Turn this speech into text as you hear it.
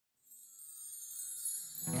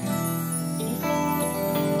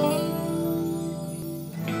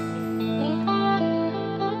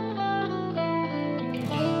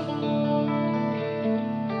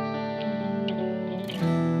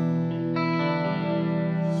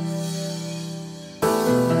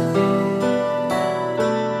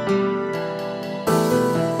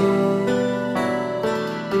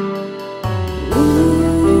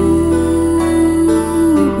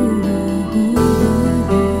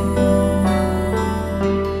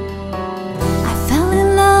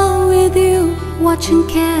watching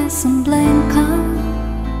CasaBlanca.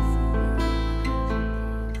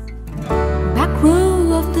 Back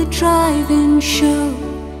row of the drive-in show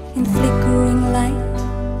in flickering light.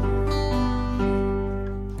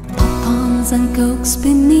 Popcorns and cokes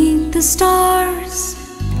beneath the stars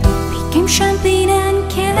became champagne and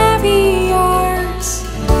caviars,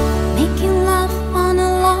 making love on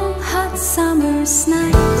a long hot summer's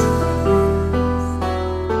night.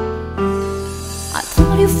 I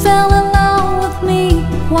thought you fell in love with me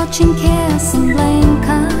watching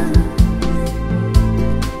CasaBlanca,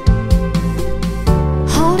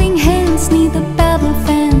 holding hands neath the battle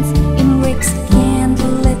fans in Rick's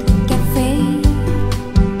candlelit cafe,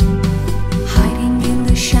 hiding in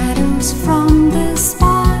the shadows from the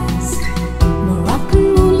spies. Moroccan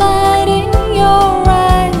moonlight in your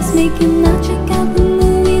eyes, making magic out the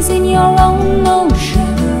movies in your own ocean.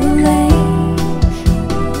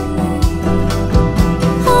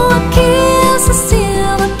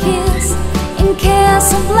 Still a kiss in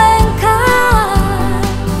CasaBlanca.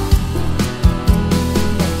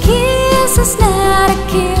 A kiss is not a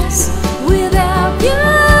kiss without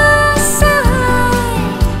your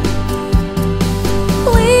side.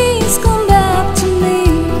 Please come back to me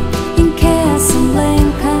in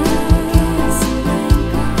CasaBlanca.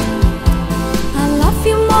 I love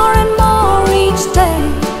you more and more each day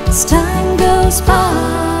as time goes by.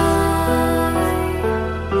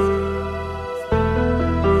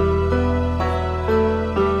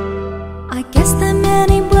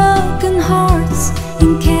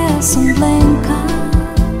 In CasaBlanca,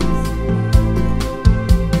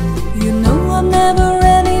 you know I've never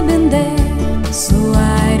really been there, so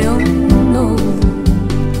I don't know.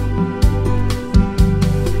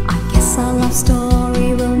 I guess our love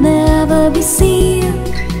story will never be seen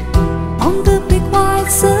on the big white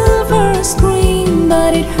silver screen,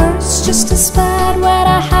 but it hurts just as bad when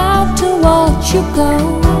I have to watch you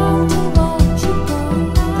go.